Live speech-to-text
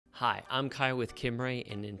Hi, I'm Kyle with Kimray,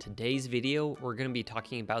 and in today's video, we're going to be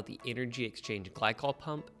talking about the energy exchange glycol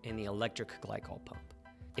pump and the electric glycol pump.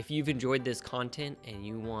 If you've enjoyed this content and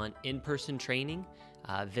you want in-person training,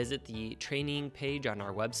 visit the training page on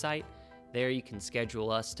our website. There you can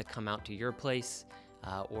schedule us to come out to your place,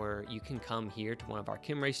 or you can come here to one of our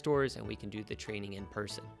Kimray stores and we can do the training in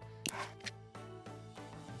person.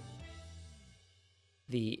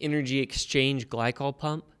 The energy exchange glycol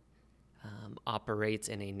pump operates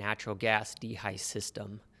in a natural gas dehy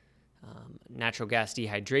system. Natural gas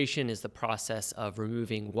dehydration is the process of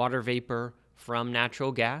removing water vapor from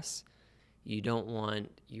natural gas. You don't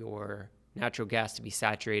want your natural gas to be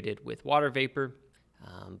saturated with water vapor,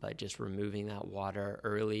 but just removing that water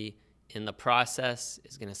early in the process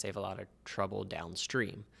is going to save a lot of trouble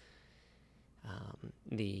downstream.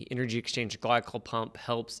 The energy exchange glycol pump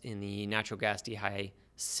helps in the natural gas dehy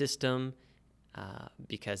system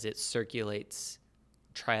because it circulates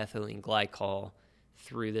triethylene glycol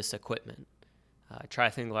through this equipment.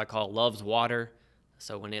 Triethylene glycol loves water,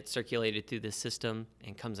 so when it's circulated through the system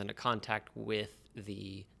and comes into contact with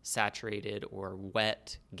the saturated or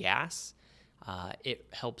wet gas, it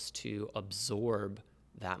helps to absorb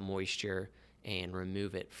that moisture and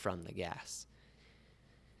remove it from the gas.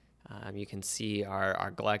 You can see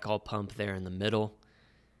our glycol pump there in the middle.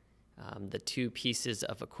 The two pieces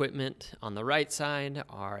of equipment on the right side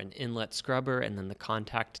are an inlet scrubber and then the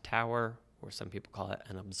contact tower, or some people call it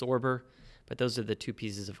an absorber. But those are the two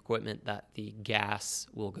pieces of equipment that the gas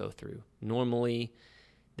will go through. Normally,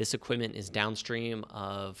 this equipment is downstream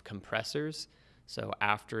of compressors. So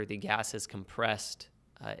after the gas is compressed,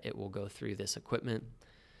 it will go through this equipment.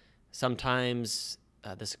 Sometimes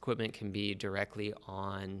this equipment can be directly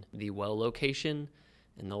on the well location,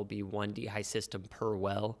 and there'll be one dehy system per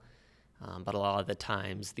well. But a lot of the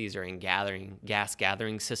times these are in gas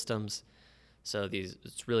gathering systems. So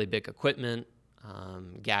it's really big equipment.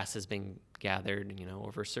 Gas has been gathered,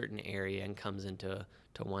 over a certain area and comes into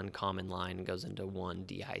one common line and goes into one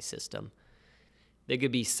dehy system. They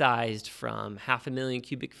could be sized from 500,000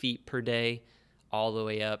 cubic feet per day all the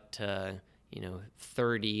way up to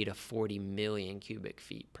 30 to 40 million cubic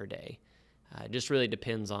feet per day. It just really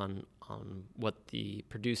depends on what the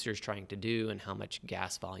producer is trying to do and how much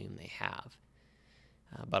gas volume they have.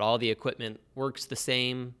 But all the equipment works the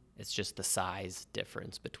same. It's just the size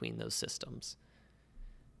difference between those systems.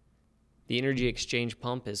 The energy exchange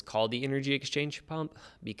pump is called the energy exchange pump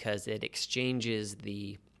because it exchanges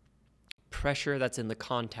the pressure that's in the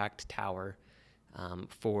contact tower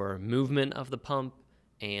for movement of the pump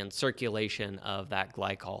and circulation of that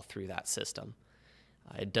glycol through that system.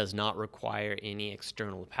 It does not require any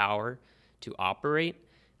external power to operate,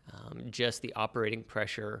 just the operating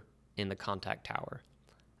pressure in the contact tower.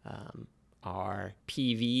 Our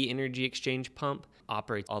PV energy exchange pump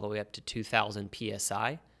operates all the way up to 2,000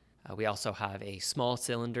 PSI. We also have a small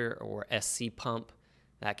cylinder or SC pump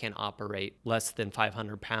that can operate less than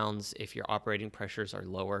 500 pounds if your operating pressures are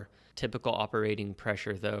lower. Typical operating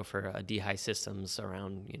pressure, though, for a dehy system is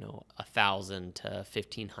around 1,000 to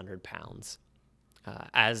 1,500 pounds.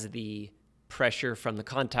 As the pressure from the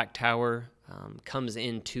contact tower comes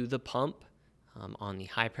into the pump on the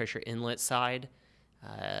high pressure inlet side,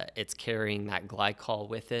 it's carrying that glycol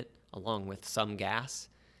with it along with some gas.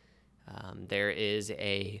 There is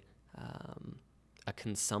a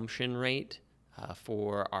consumption rate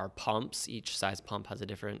for our pumps. Each size pump has a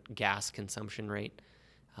different gas consumption rate.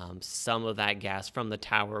 Some of that gas from the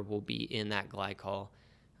tower will be in that glycol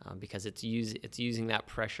because it's using that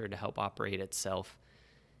pressure to help operate itself.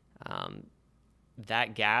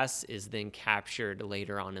 That gas is then captured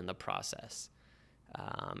later on in the process,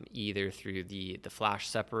 either through the flash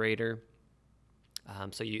separator.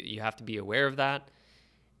 So you have to be aware of that,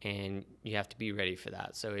 and you have to be ready for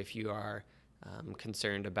that. So if you are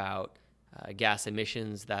concerned about gas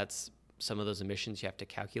emissions, that's some of those emissions you have to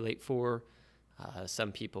calculate for.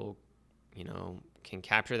 Some people, can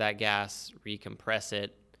capture that gas, recompress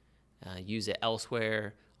it, use it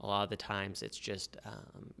elsewhere. A lot of the times it's just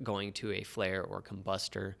going to a flare or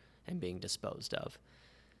combustor and being disposed of.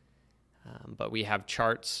 But we have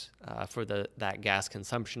charts for that gas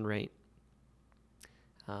consumption rate.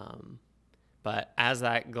 But as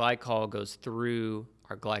that glycol goes through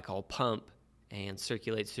our glycol pump and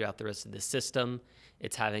circulates throughout the rest of the system,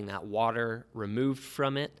 it's having that water removed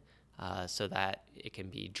from it so that it can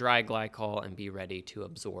be dry glycol and be ready to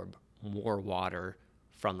absorb more water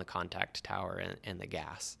from the contact tower and the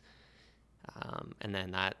gas. And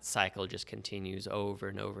then that cycle just continues over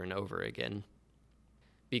and over and over again.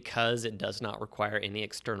 Because it does not require any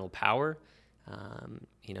external power,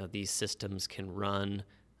 these systems can run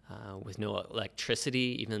with no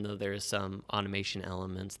electricity, even though there's some automation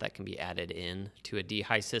elements that can be added in to a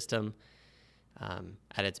dehy system.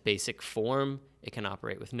 At its basic form, it can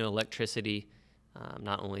operate with no electricity,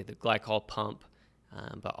 not only the glycol pump,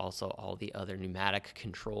 but also all the other pneumatic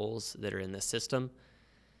controls that are in the system.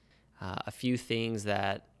 A few things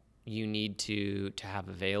that you need to have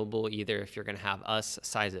available, either if you're going to have us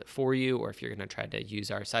size it for you or if you're going to try to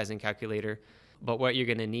use our sizing calculator. But what you're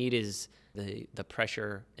going to need is the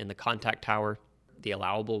pressure in the contact tower, the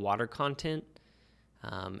allowable water content,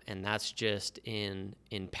 and that's just in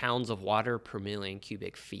pounds of water per million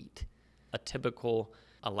cubic feet. A typical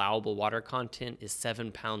allowable water content is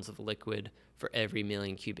 7 pounds of liquid for every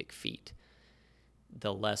million cubic feet.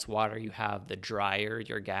 The less water you have, the drier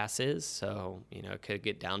your gas is. So, it could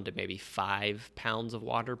get down to maybe 5 pounds of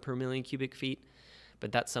water per million cubic feet,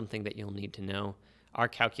 but that's something that you'll need to know. Our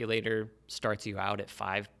calculator starts you out at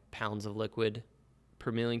 5 pounds of liquid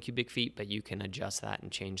per million cubic feet, but you can adjust that and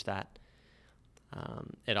change that.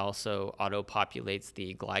 It also auto-populates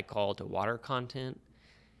the glycol to water content,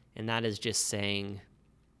 and that is just saying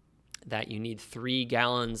that you need 3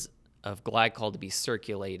 gallons of glycol to be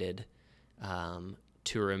circulated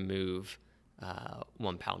to remove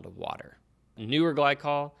 1 pound of water. Newer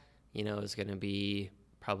glycol, is going to be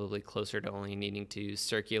probably closer to only needing to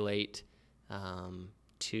circulate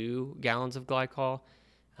 2 gallons of glycol.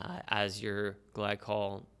 As your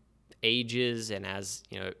glycol ages and as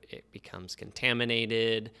it becomes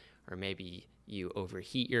contaminated, or maybe you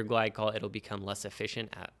overheat your glycol, it'll become less efficient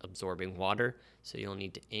at absorbing water. So you'll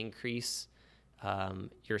need to increase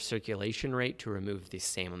your circulation rate to remove the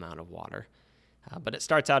same amount of water. But it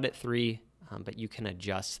starts out at 3, but you can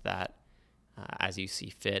adjust that as you see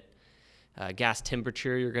fit. Gas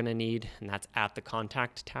temperature you're going to need, and that's at the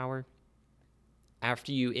contact tower.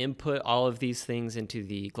 After you input all of these things into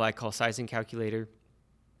the glycol sizing calculator,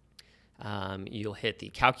 you'll hit the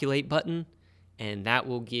calculate button, and that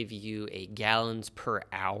will give you a gallons per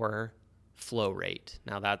hour flow rate.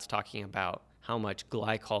 Now that's talking about how much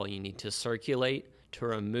glycol you need to circulate to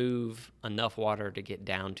remove enough water to get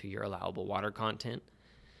down to your allowable water content.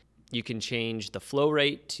 You can change the flow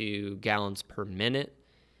rate to gallons per minute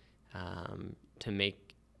to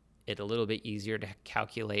make it a little bit easier to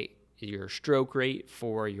calculate your stroke rate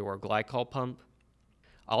for your glycol pump.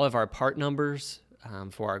 All of our part numbers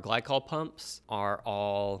for our glycol pumps are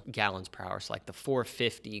all gallons per hour. So like the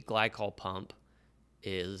 450 glycol pump,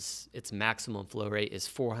 its maximum flow rate is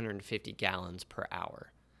 450 gallons per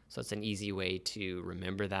hour. So it's an easy way to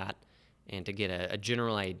remember that and to get a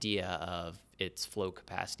general idea of its flow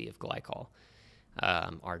capacity of glycol.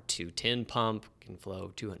 Our 210 pump can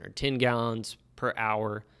flow 210 gallons per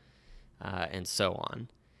hour, and so on.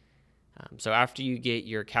 So after you get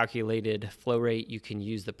your calculated flow rate, you can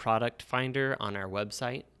use the product finder on our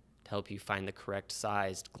website to help you find the correct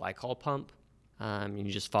sized glycol pump.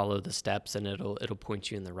 You just follow the steps and it'll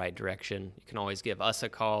point you in the right direction. You can always give us a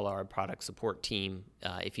call, our product support team,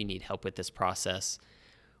 if you need help with this process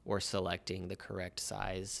or selecting the correct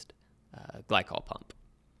sized glycol pump.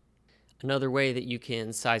 Another way that you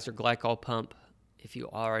can size your glycol pump, if you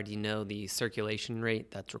already know the circulation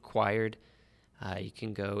rate that's required, you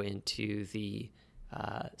can go into the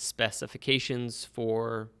specifications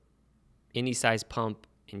for any size pump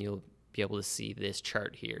and you'll be able to see this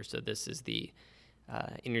chart here. So this is the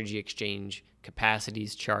energy exchange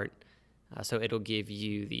capacities chart. So it'll give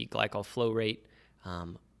you the glycol flow rate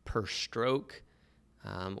per stroke,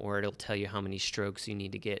 or it'll tell you how many strokes you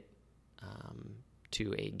need to get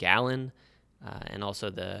to a gallon, and also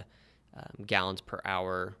the gallons per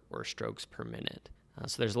hour or strokes per minute.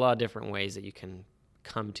 So there's a lot of different ways that you can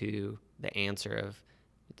come to the answer of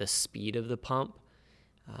the speed of the pump,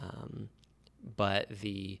 but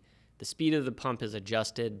the speed of the pump is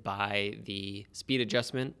adjusted by the speed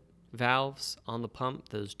adjustment valves on the pump,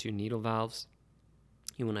 those 2 needle valves.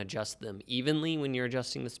 You want to adjust them evenly when you're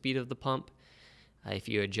adjusting the speed of the pump. If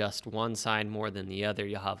you adjust one side more than the other,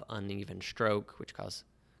 you'll have uneven stroke, which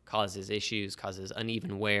causes issues, causes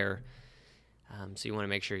uneven wear. So you want to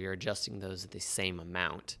make sure you're adjusting those at the same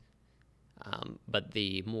amount. But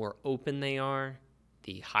the more open they are,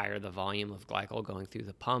 the higher the volume of glycol going through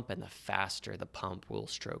the pump and the faster the pump will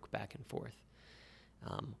stroke back and forth.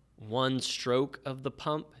 One stroke of the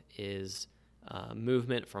pump is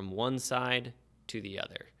movement from one side to the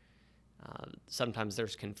other. Sometimes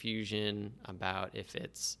there's confusion about if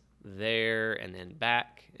it's there and then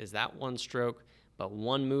back, is that one stroke? But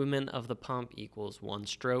one movement of the pump equals one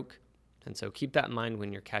stroke. And so keep that in mind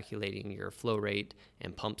when you're calculating your flow rate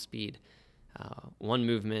and pump speed. One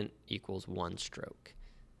movement equals one stroke.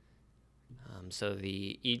 So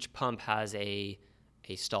each pump has a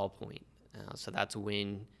a stall point. So that's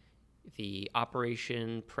when the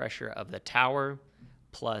operation pressure of the tower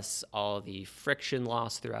plus all the friction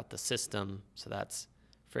loss throughout the system. So that's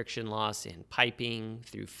friction loss in piping,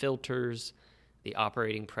 through filters, the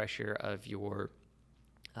operating pressure of your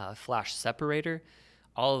flash separator.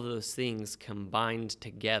 All of those things combined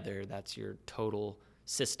together, that's your total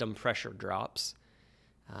system pressure drops.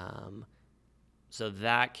 So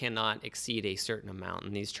that cannot exceed a certain amount,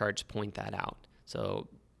 and these charts point that out. So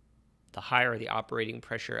the higher the operating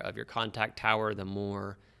pressure of your contact tower, the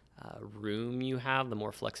more room you have, the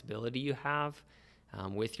more flexibility you have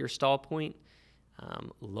with your stall point.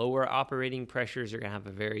 Lower operating pressures, you're going to have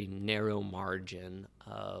a very narrow margin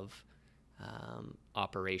of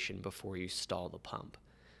operation before you stall the pump.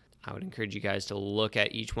 I would encourage you guys to look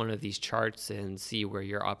at each one of these charts and see where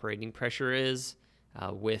your operating pressure is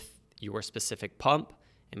with your specific pump,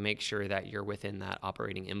 and make sure that you're within that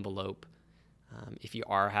operating envelope. If you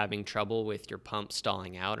are having trouble with your pump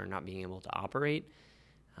stalling out or not being able to operate,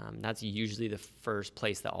 that's usually the first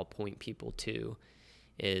place that I'll point people to,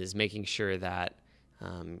 is making sure that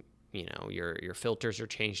your filters are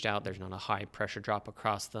changed out. There's not a high pressure drop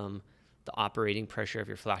across them. The operating pressure of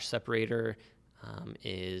your flash separator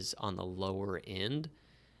is on the lower end,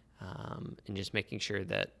 and just making sure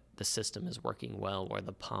that the system is working well where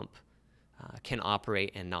the pump can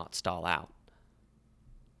operate and not stall out.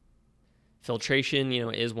 Filtration,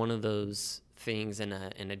 is one of those things in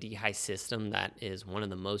a dehy system that is one of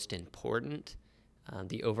the most important.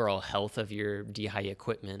 The overall health of your dehy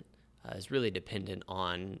equipment is really dependent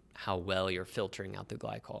on how well you're filtering out the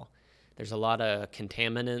glycol. There's a lot of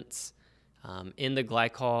contaminants in the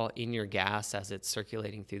glycol, in your gas as it's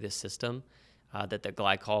circulating through the system, that the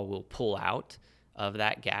glycol will pull out of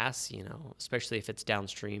that gas, especially if it's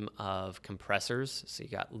downstream of compressors. So you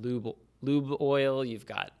got lube oil, you've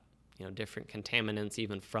got different contaminants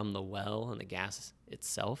even from the well and the gas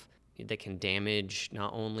itself that can damage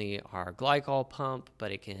not only our glycol pump,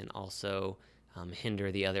 but it can also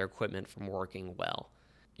hinder the other equipment from working well.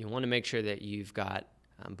 You want to make sure that you've got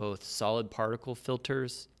both solid particle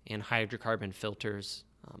filters and hydrocarbon filters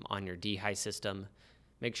on your dehy system.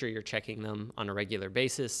 Make sure you're checking them on a regular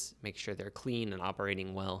basis, make sure they're clean and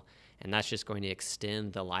operating well, and that's just going to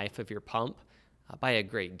extend the life of your pump by a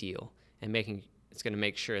great deal, and it's going to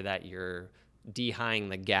make sure that you're dehying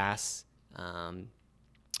the gas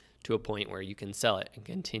to a point where you can sell it and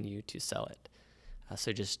continue to sell it.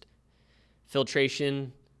 So just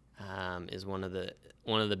filtration is one of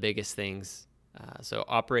the biggest things. So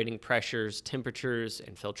operating pressures, temperatures,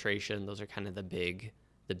 and filtration, those are kind of the big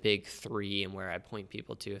three, and where I point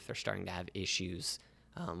people to if they're starting to have issues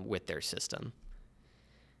with their system.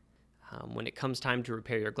 When it comes time to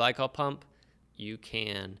repair your glycol pump, you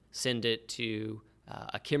can send it to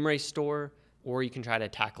a Kimray store, or you can try to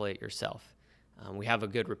tackle it yourself. We have a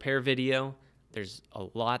good repair video. There's a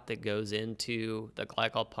lot that goes into the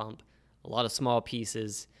glycol pump, a lot of small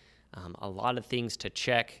pieces, a lot of things to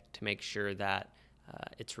check to make sure that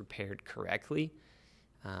it's repaired correctly.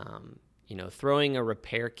 Throwing a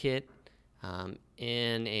repair kit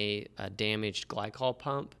in a damaged glycol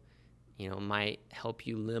pump, might help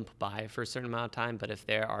you limp by for a certain amount of time, but if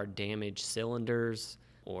there are damaged cylinders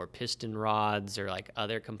or piston rods or like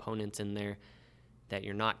other components in there that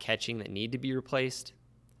you're not catching that need to be replaced,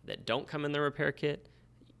 that don't come in the repair kit,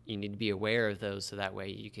 you need to be aware of those, so that way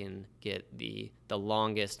you can get the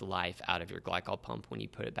longest life out of your glycol pump when you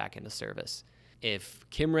put it back into service. If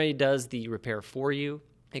Kimray does the repair for you,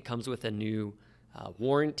 it comes with a new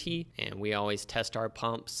warranty, and we always test our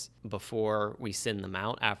pumps before we send them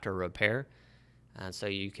out after repair, so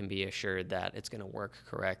you can be assured that it's going to work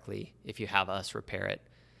correctly if you have us repair it.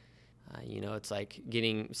 It's like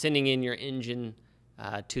sending in your engine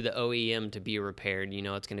to the OEM to be repaired.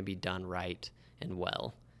 It's going to be done right and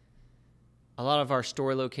well. A lot of our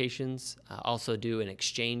store locations also do an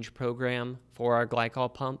exchange program for our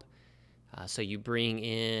glycol pump. So you bring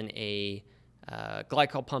in a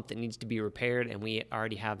glycol pump that needs to be repaired, and we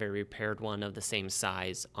already have a repaired one of the same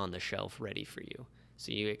size on the shelf ready for you.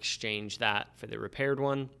 So you exchange that for the repaired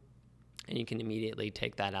one, and you can immediately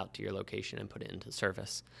take that out to your location and put it into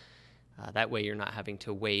service. That way you're not having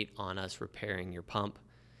to wait on us repairing your pump.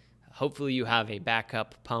 Hopefully you have a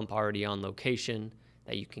backup pump already on location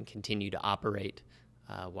that you can continue to operate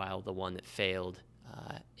while the one that failed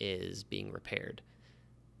is being repaired.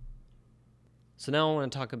 So now I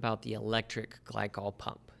want to talk about the electric glycol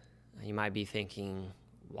pump. You might be thinking,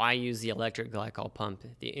 why use the electric glycol pump?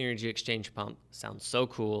 The energy exchange pump sounds so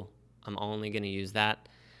cool. I'm only going to use that.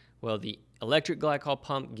 Well, the electric glycol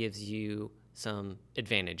pump gives you some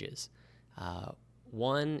advantages.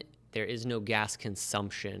 One, there is no gas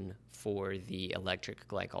consumption for the electric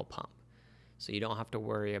glycol pump. So you don't have to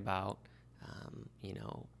worry about,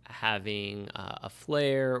 having a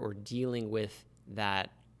flare or dealing with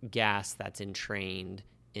that gas that's entrained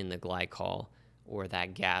in the glycol or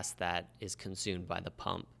that gas that is consumed by the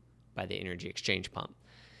pump, by the energy exchange pump.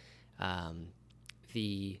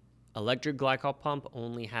 The electric glycol pump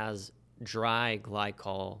only has dry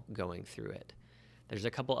glycol going through it. There's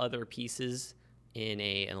a couple other pieces in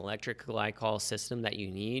an electric glycol system that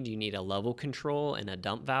you need. You need a level control and a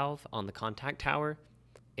dump valve on the contact tower.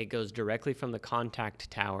 It goes directly from the contact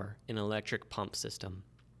tower in an electric pump system.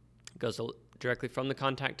 It goes directly from the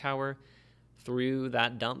contact tower through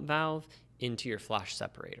that dump valve into your flash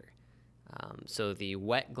separator. So the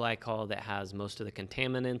wet glycol that has most of the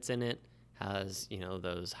contaminants in it, has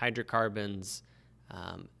those hydrocarbons,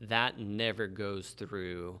 that never goes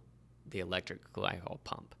through the electric glycol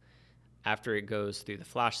pump. After it goes through the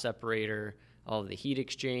flash separator, all of the heat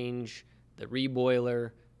exchange, the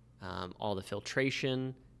reboiler, all the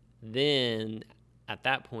filtration, then at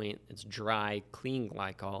that point it's dry, clean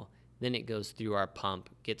glycol. Then it goes through our pump,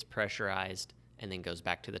 gets pressurized, and then goes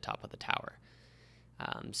back to the top of the tower.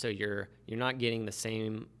 So you're not getting the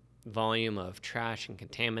same volume of trash and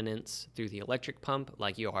contaminants through the electric pump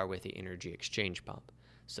like you are with the energy exchange pump.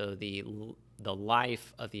 So the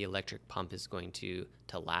life of the electric pump is going to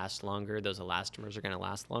last longer. Those elastomers are going to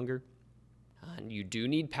last longer. You do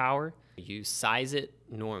need power. You size it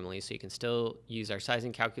normally, so you can still use our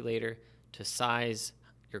sizing calculator to size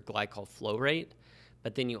your glycol flow rate,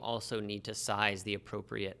 but then you also need to size the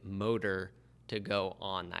appropriate motor to go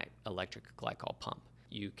on that electric glycol pump.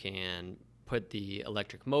 You can put the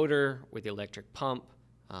electric motor with the electric pump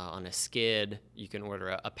on a skid. You can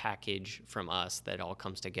order a package from us that all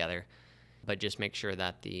comes together, but just make sure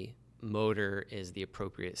that the motor is the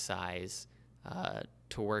appropriate size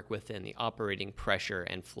to work within the operating pressure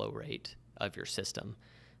and flow rate of your system.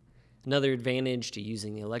 Another advantage to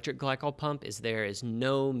using the electric glycol pump is there is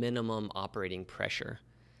no minimum operating pressure.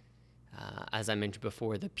 As I mentioned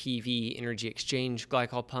before, the PV energy exchange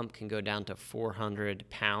glycol pump can go down to 400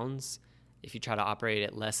 pounds. If you try to operate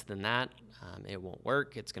it less than that, it won't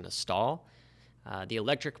work. It's going to stall. The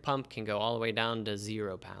electric pump can go all the way down to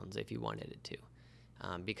 0 pounds if you wanted it to,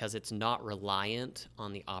 because it's not reliant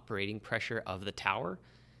on the operating pressure of the tower.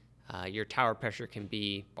 Your tower pressure can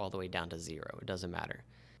be all the way down to 0. It doesn't matter.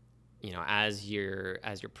 As your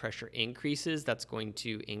pressure increases, that's going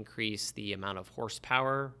to increase the amount of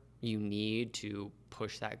horsepower you need to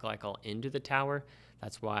push that glycol into the tower.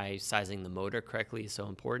 That's why sizing the motor correctly is so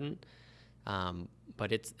important.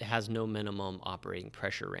 But it has no minimum operating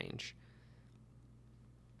pressure range.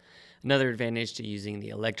 Another advantage to using the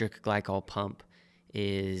electric glycol pump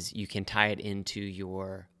is you can tie it into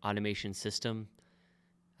your automation system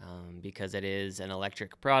because it is an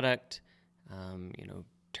electric product.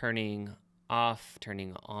 Turning off,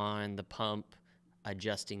 turning on the pump,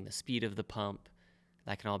 adjusting the speed of the pump,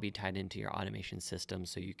 that can all be tied into your automation system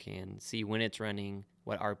so you can see when it's running,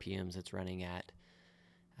 what RPMs it's running at.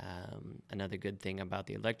 Another good thing about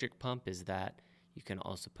the electric pump is that you can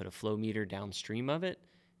also put a flow meter downstream of it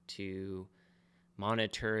to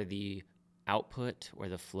monitor the output or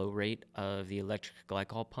the flow rate of the electric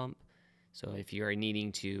glycol pump. So if you are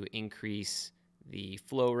needing to increase the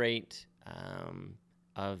flow rate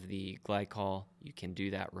of the glycol, you can do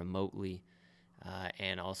that remotely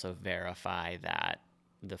and also verify that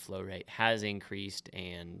the flow rate has increased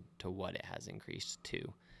and to what it has increased to.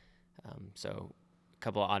 So a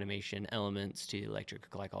couple of automation elements to the electric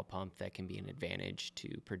glycol pump that can be an advantage to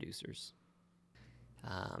producers.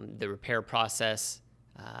 The repair process,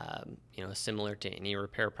 similar to any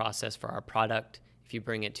repair process for our product. If you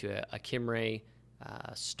bring it to a Kimray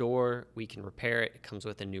store, we can repair it. It comes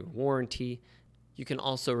with a new warranty. You can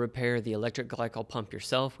also repair the electric glycol pump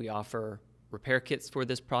yourself. We offer repair kits for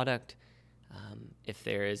this product. If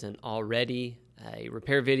there isn't already a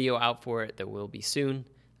repair video out for it, there will be soon,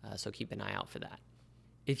 so keep an eye out for that.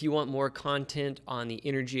 If you want more content on the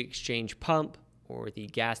energy exchange pump or the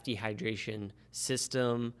gas dehydration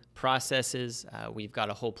system processes, we've got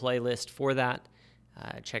a whole playlist for that.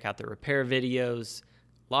 Check out the repair videos.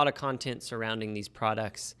 A lot of content surrounding these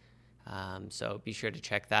products, so be sure to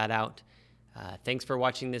check that out. Thanks for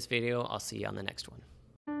watching this video. I'll see you on the next one.